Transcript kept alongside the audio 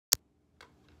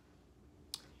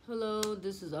Hello,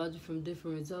 this is Audrey from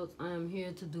Different Results. I am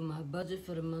here to do my budget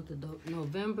for the month of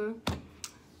November.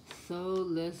 So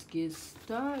let's get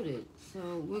started.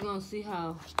 So we're going to see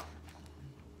how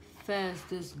fast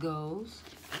this goes.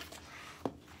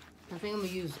 I think I'm going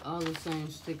to use all the same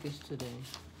stickers today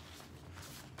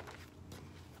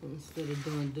instead of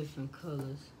doing different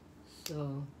colors.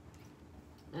 So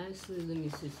actually, let me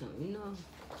see something.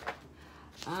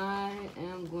 I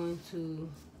am going to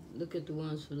look at the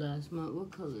ones for last month.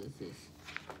 What color is this?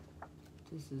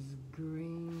 This is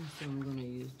green, so I'm going to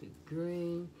use the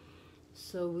green.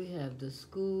 So we have the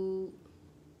school.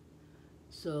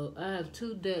 So I have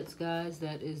two debts, guys.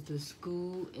 That is the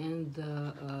school and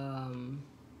the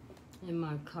in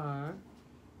my car.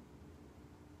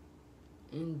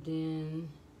 And then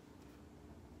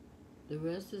the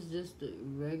rest is just the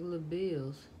regular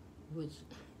bills, which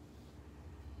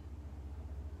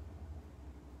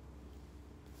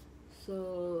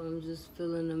so I'm just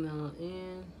filling them out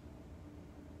in.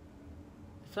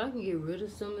 If I can get rid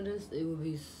of some of this, it would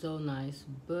be so nice,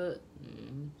 but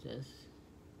just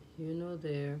here nor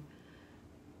there.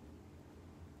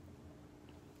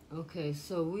 Okay,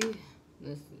 so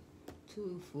let's see,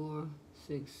 2, 4,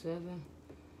 6, 7.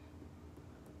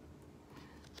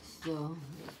 So,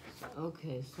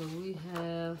 okay, so we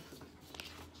have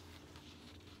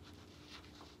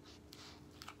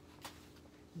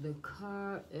the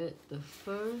car at the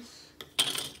first.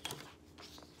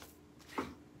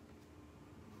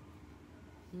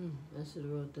 I should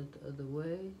have wrote that the other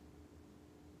way.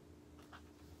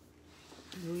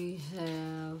 We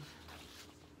have,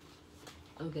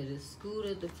 okay, the school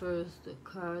at the first, the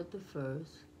car at the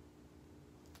first.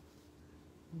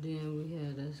 Then we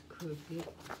had that's crooked.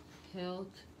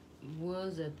 Health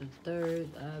was at the third.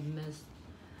 I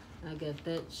got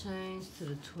that changed to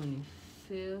the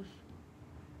 25th.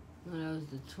 No, that was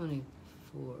the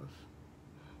 24th.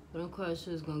 But I'm quite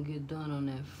sure it's going to get done on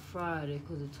that Friday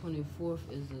because the 24th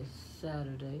is a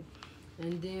Saturday.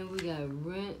 And then we got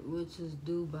rent, which is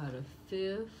due by the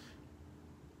 5th.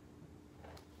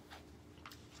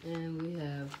 And we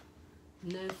have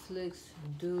Netflix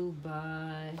due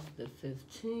by the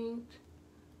 15th.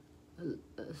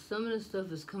 Some of the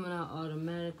stuff is coming out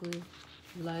automatically.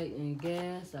 Light and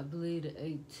gas, I believe the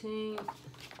 18th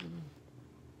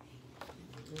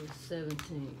and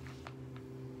 17th.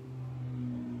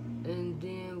 And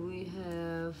then we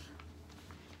have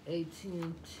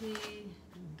AT&T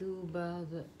due by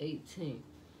the 18th.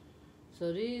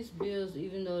 So these bills,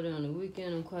 even though they're on the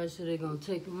weekend, I'm quite sure they're going to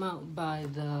take them out by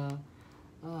the,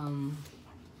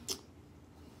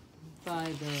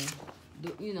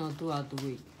 throughout the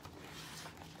week.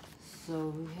 So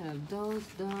we have those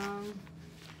done.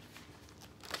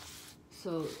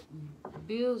 So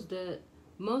bills that,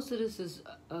 most of this is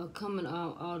coming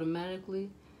out automatically.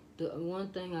 The one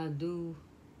thing I do,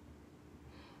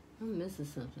 I'm missing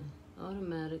something.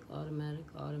 Automatic.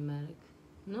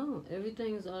 No,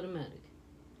 everything is automatic.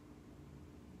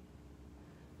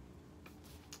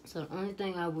 So the only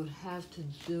thing I would have to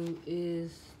do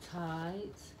is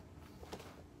tides.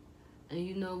 And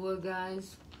you know what,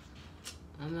 guys?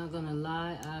 I'm not gonna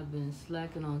lie, I've been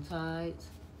slacking on tides.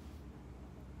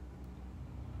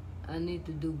 I need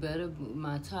to do better with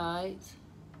my tides.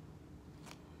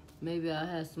 Maybe I'll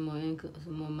have some more income,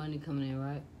 some more money coming in,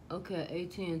 right? Okay,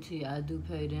 AT&T, I do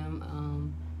pay them.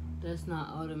 That's not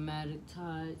automatic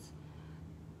tides.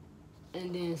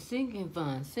 And then sinking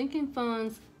funds. Sinking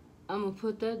funds, I'm gonna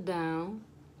put that down.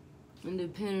 And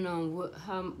depending on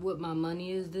what my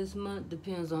money is this month,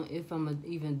 depends on if I'm gonna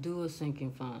even do a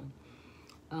sinking fund.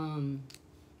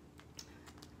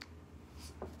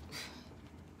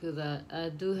 Because I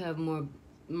do have more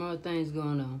things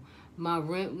going on. My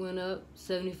rent went up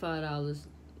 $75,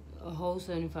 a whole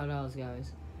 $75,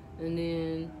 guys. And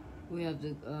then we have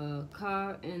the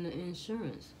car and the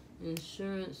insurance.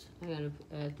 Insurance, I gotta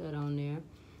add that on there.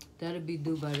 That'll be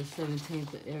due by the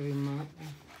 17th of every month.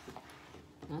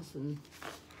 I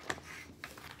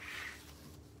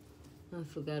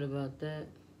forgot about that.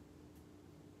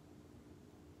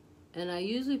 And I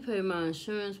usually pay my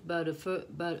insurance at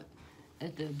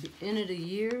the end of the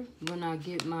year when I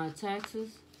get my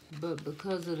taxes, but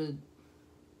because of the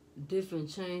different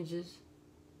changes,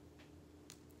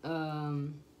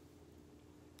 I'll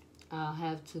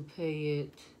have to pay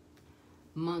it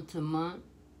month to month.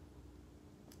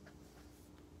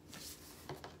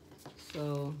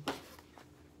 So,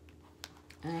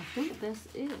 and I think that's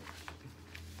it.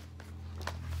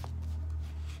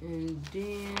 And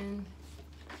then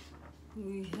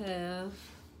we have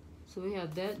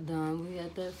that done. We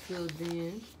got that filled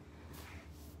in.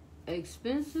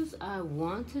 Expenses, I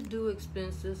want to do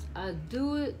expenses. I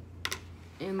do it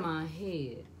in my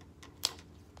head,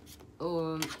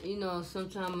 or you know,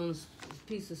 sometimes on a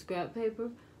piece of scrap paper,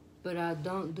 but I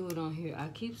don't do it on here. I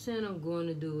keep saying I'm going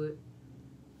to do it,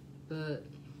 but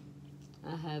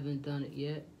I haven't done it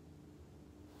yet.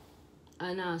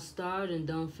 And I start and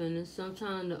don't finish.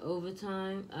 Sometimes the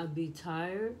overtime I be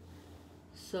tired,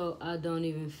 so I don't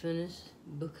even finish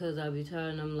because I be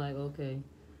tired and I'm like, okay,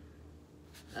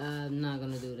 I'm not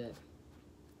gonna do that.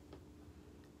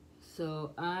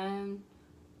 So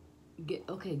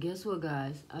okay. Guess what,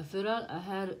 guys? I filled out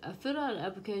an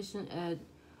application at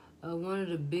one of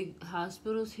the big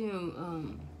hospitals here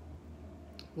in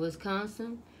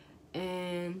Wisconsin,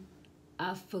 and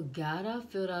I forgot I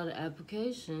filled out an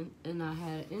application and I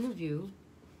had an interview.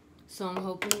 So I'm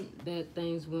hoping that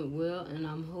things went well, and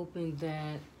I'm hoping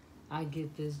that I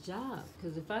get this job.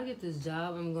 Because if I get this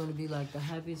job, I'm going to be like the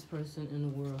happiest person in the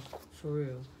world, for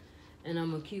real. And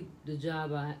I'm going to keep the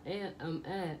job I'm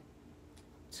at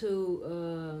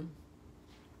to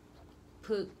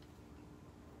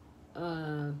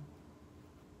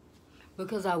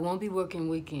because I won't be working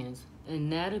weekends.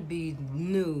 And that'll be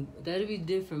new. That'll be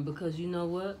different because you know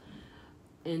what?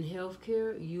 In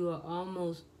healthcare, you are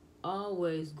almost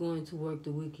always going to work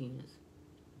the weekends.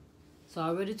 So I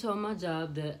already told my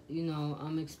job that, you know,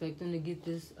 I'm expecting to get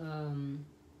this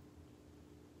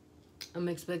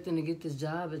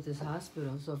job at this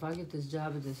hospital. So if I get this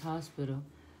job at this hospital,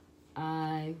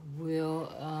 I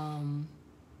will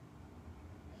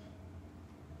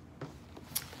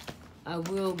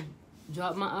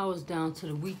drop my hours down to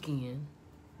the weekend,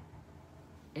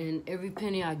 and every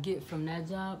penny I get from that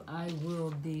job, I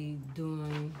will be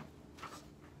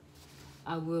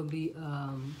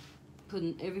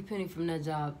putting every penny from that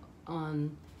job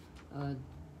on the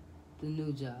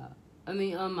new job. I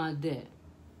mean, on my debt.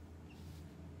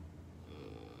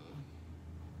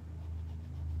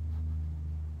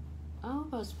 I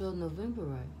hope I spelled November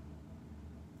right.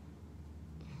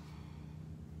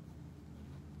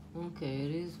 Okay,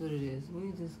 it is what it is.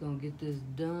 We're just gonna get this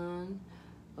done.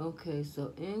 Okay,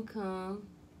 so income.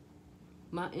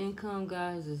 My income,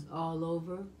 guys, is all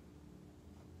over.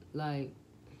 Like,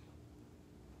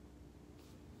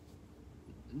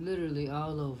 literally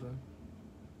all over.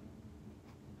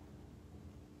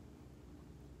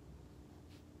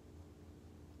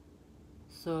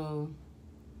 So,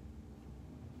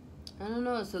 I don't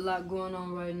know, it's a lot going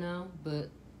on right now, but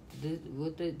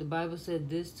the Bible said,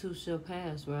 this too shall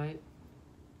pass, right?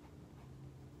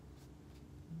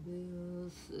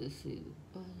 Bills, let's see.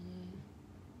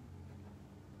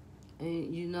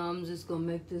 And you know, I'm just gonna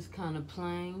make this kind of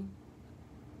plain.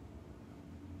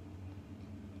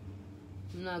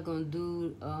 I'm not gonna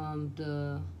do a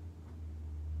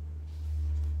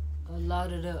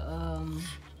lot of the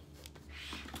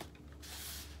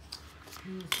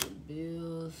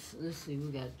bills. Let's see,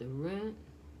 we got the rent.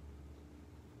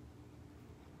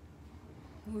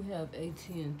 We have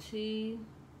AT&T.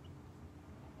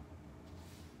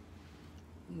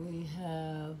 We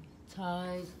have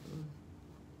tithes.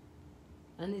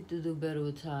 I need to do better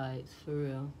with tithes, for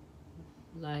real.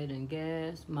 Light and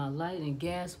gas. My light and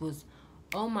gas was,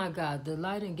 oh my God, the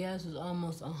light and gas was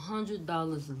almost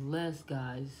 $100 less,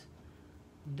 guys.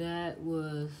 That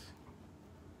was,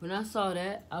 when I saw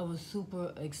that, I was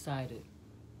super excited.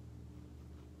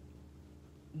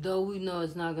 Though we know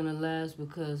it's not gonna last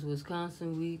because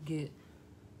Wisconsin, we get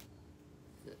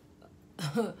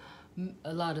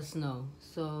a lot of snow.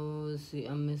 So let's see,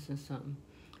 I'm missing something.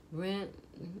 Rent.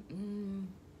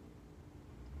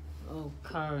 Oh,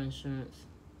 car insurance.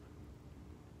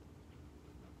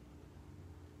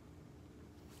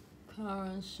 Car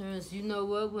insurance. You know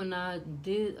what? When I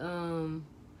did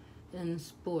in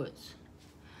sports,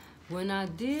 when I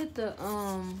did the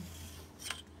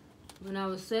when I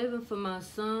was saving for my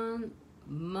son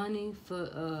money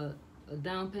for a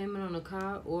down payment on a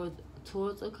car or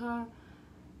towards a car,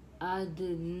 I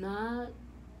did not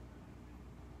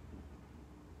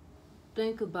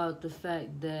think about the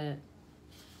fact that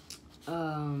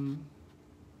I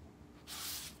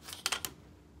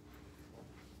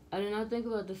did not think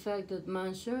about the fact that my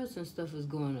insurance and stuff is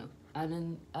going up. I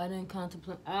didn't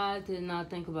contemplate. I did not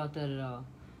think about that at all.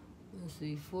 Let's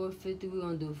see, $450. We're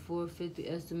gonna do $450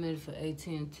 estimated for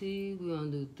AT&T. We're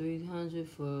gonna do $300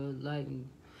 for lighting,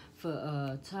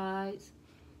 for tides.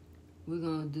 We're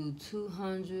gonna do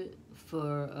 $200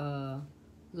 for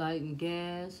light and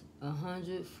gas.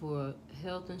 $100 for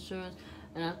health insurance.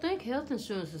 And I think health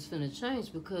insurance is finna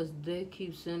change because they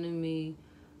keep sending me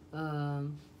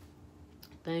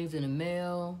things in the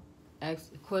mail,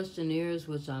 questionnaires,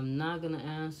 which I'm not gonna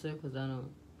answer because I don't.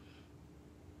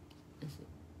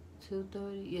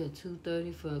 $230, yeah,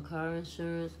 $230 for car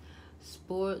insurance.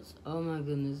 Sports, oh my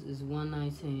goodness, is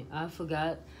 $119. I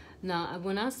forgot. Now,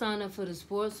 when I signed up for the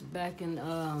sports back in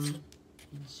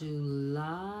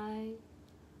July,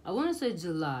 I want to say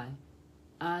July,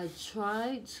 I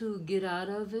tried to get out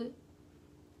of it,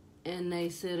 and they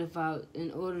said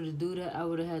in order to do that, I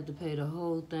would have had to pay the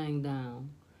whole thing down.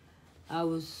 I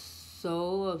was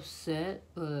so upset,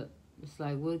 but it's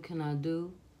like, what can I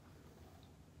do?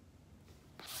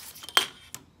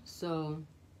 So,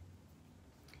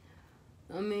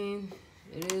 I mean,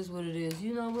 it is what it is.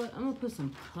 You know what? I'm going to put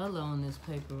some color on this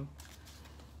paper.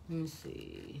 Let me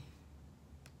see.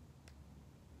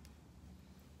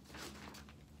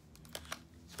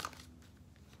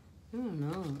 I don't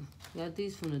know. Got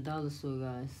these from the dollar store,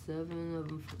 guys. 7 of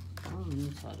them. Oh, let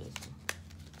me try this one.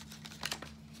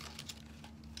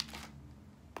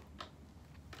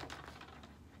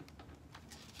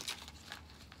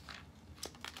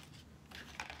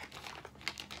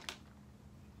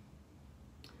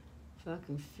 If I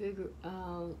can figure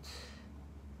out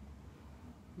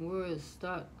where it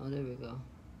start. Oh, there we go.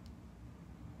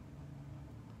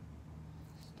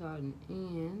 Starting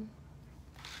in.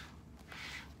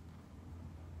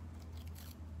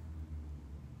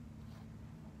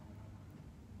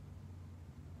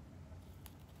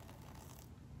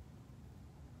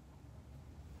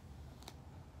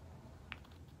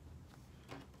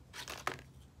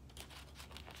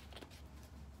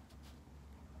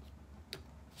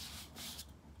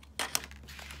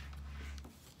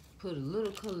 Put a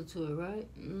little color to it, right?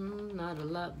 Not a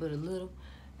lot, but a little.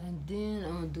 And then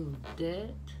I'm gonna do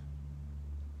that.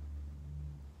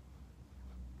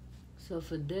 So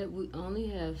for that, we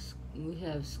have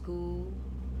school,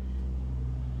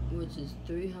 which is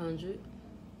 300,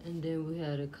 and then we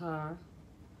had a car,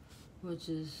 which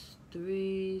is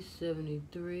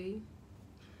 373.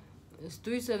 It's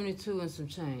 372 and some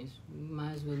change. We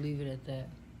might as well leave it at that.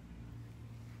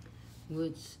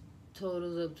 Which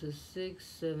totals up to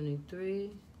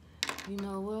 673. You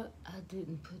know what? I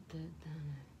didn't put that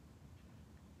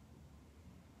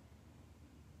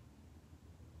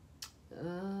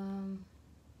down.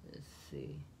 Let's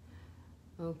see.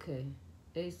 Okay,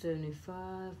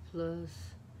 875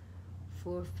 plus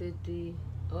 450.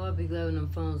 Oh, I'll be glad when them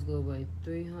phones go away.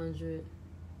 300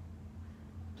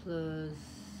 plus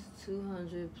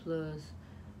 200 plus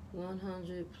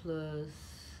 100 plus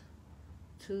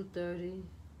 230.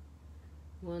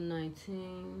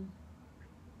 119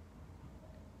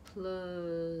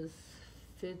 plus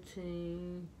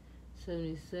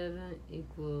 1577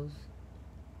 equals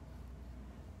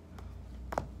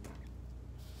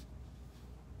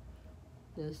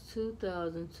that's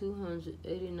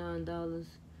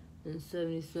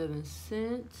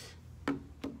 $2,289.77,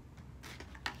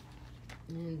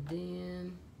 and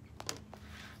then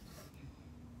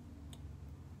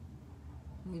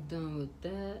we're done with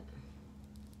that.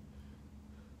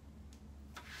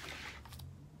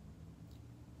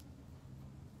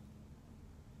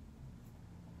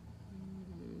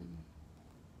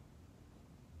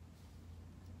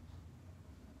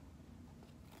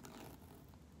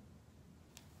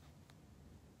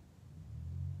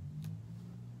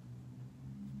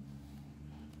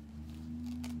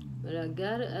 But I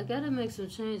gotta make some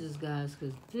changes, guys,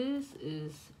 because this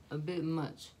is a bit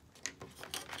much.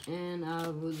 And I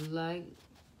would like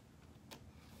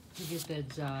to get that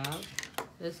job.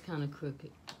 That's kind of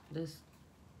crooked. That's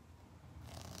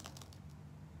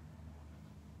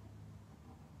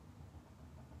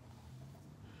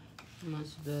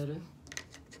much better.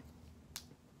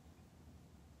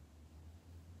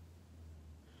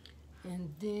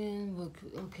 And then,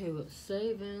 okay, with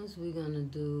savings, we're gonna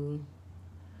do.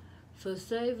 For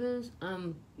savings,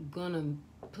 I'm gonna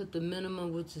put the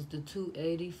minimum, which is the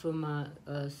 280 for my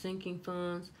sinking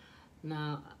funds.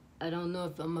 Now, I don't know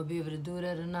if I'm gonna be able to do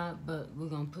that or not, but we're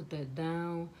gonna put that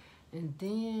down. And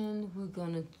then we're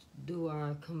gonna do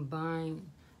our combined.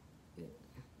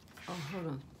 Oh, hold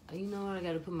on. You know what? I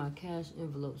gotta put my cash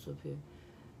envelopes up here.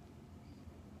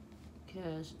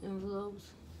 Cash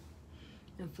envelopes.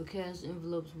 And for cash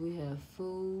envelopes, we have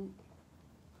food.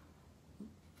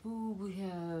 Food, we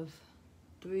have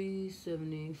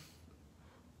 370.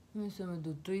 Let me see, I'm gonna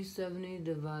do 370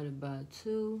 divided by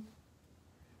 2,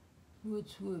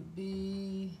 which would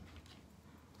be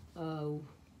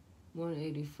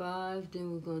 185.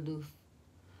 Then we're gonna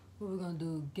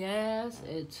do gas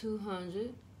at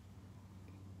 200.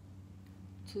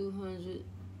 200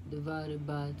 divided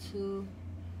by 2,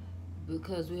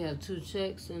 because we have 2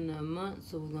 checks in a month,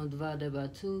 so we're gonna divide that by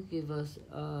 2, give us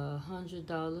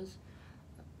 $100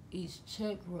 each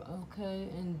check. Okay,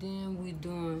 and then we're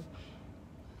doing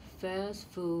fast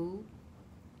food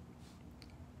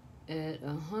at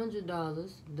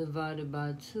 $100 divided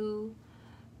by 2,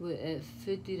 we're at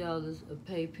 $50 a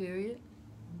pay period.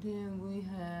 Then we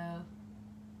have,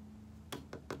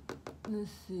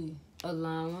 let's see,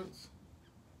 allowance.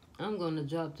 I'm going to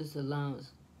drop this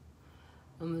allowance.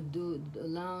 I'm going to do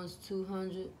allowance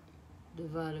 200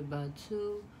 divided by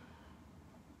 2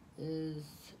 is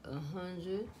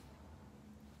 100.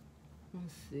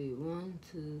 Let's see, 1,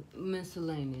 2,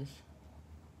 miscellaneous.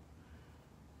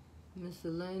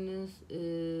 Miscellaneous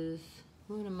is,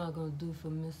 what am I going to do for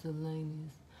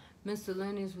miscellaneous?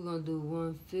 Miscellaneous, we're going to do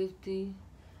 150.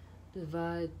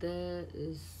 Divide that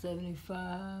is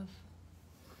 75.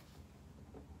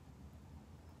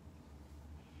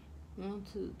 1,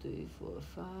 2, 3, 4,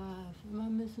 5. Am I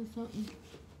missing something?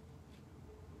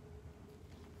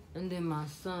 And then my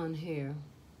son hair.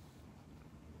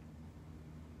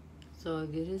 So I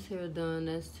get his hair done,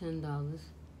 that's $10.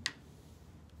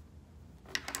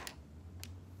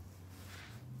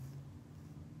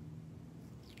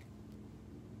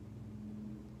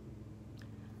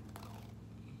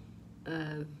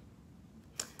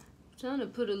 Trying to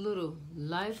put a little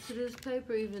life to this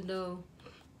paper, even though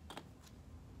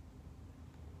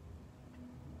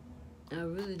I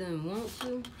really didn't want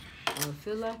to or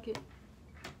feel like it.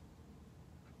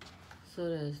 So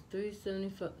that's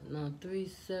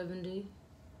 370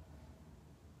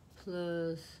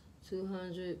 plus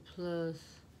 200 plus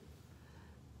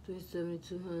 370,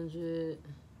 200,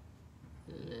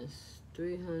 and that's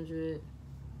 300,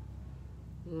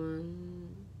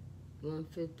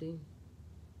 150,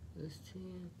 that's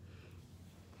 10.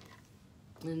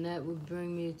 And that would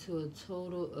bring me to a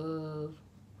total of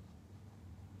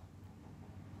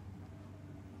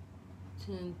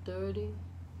 1030.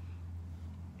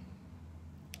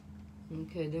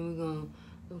 Okay, then we're going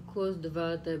to, of course,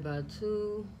 divide that by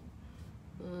 2.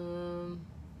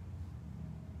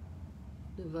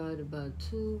 Divided by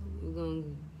 2, we're going to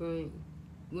bring,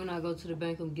 when I go to the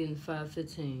bank, I'm getting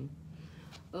 515.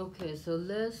 Okay, so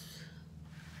let's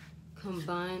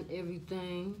combine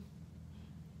everything.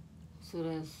 So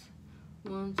that's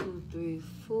 1, 2, 3,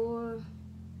 4.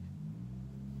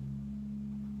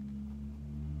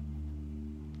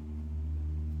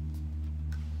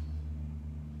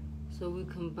 So we're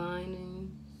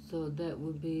combining, so that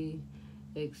would be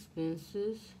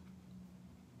expenses.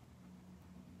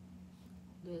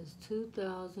 That's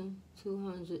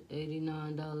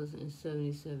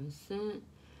 $2,289.77.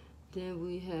 Then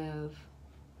we have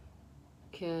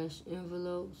cash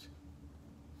envelopes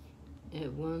at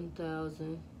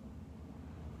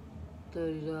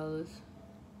 $1,030.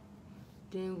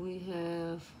 Then we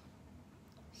have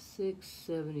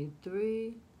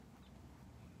 $673.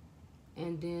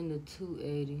 And then the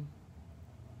 280.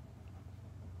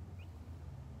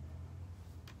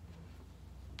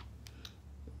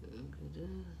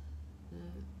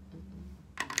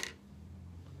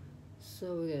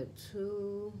 So we got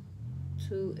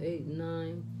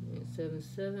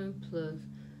 289.77 plus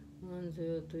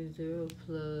 1030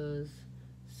 plus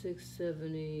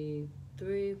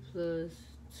 673 plus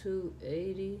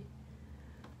 280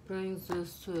 brings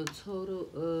us to a total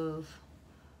of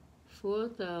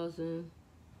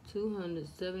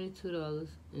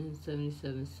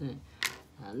 $4,272.77.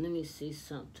 Now let me see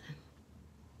something.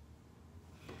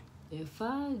 If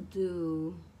I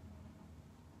do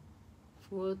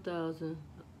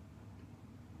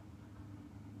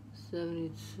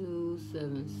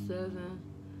 4,072.77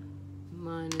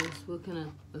 minus, what can I,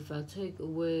 if I take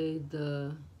away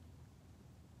the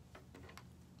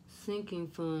sinking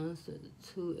funds at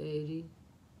 280,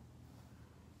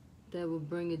 that will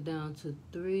bring it down to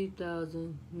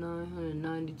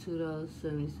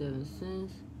 $3,992.77.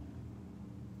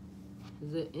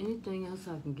 Is there anything else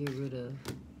I can get rid of?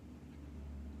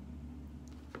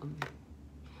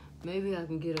 Maybe I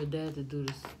can get her dad to do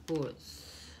the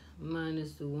sports.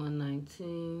 Minus the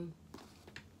 119.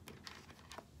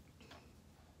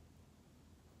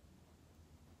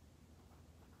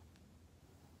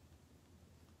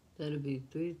 That'll be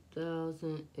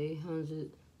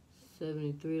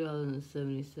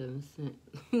 $3,873.77.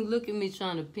 Look at me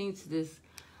trying to pinch this.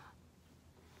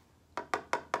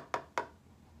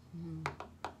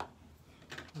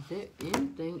 Is there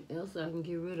anything else I can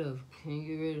get rid of? Can't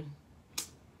get rid of.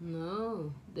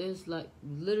 No, there's like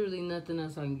literally nothing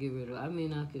else I can get rid of. I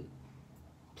mean, I could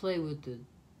play with the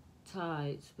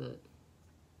tides, but,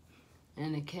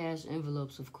 and the cash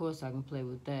envelopes, of course I can play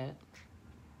with that.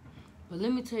 But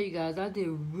let me tell you guys, I did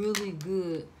really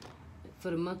good for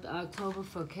the month of October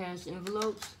for cash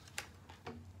envelopes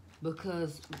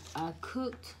because I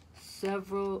cooked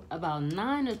about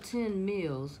 9 or 10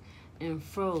 meals and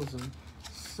frozen.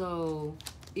 So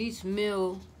each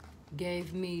meal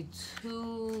gave me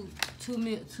 2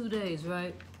 days,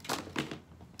 right?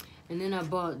 And then I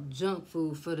bought junk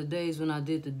food for the days when I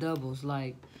did the doubles,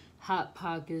 like Hot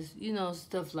Pockets, you know,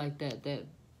 stuff like that. That,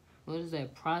 what is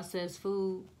that, processed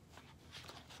food?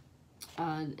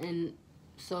 And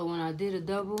so when I did a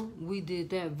double, we did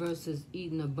that versus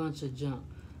eating a bunch of junk.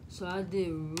 So I did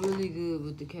really good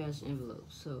with the cash envelope.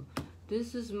 So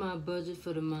this is my budget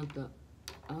for the month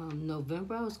of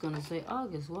November. I was going to say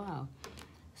August. Wow.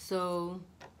 So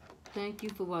thank you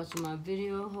for watching my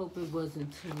video. Hope it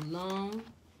wasn't too long.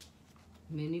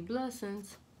 Many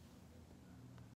blessings.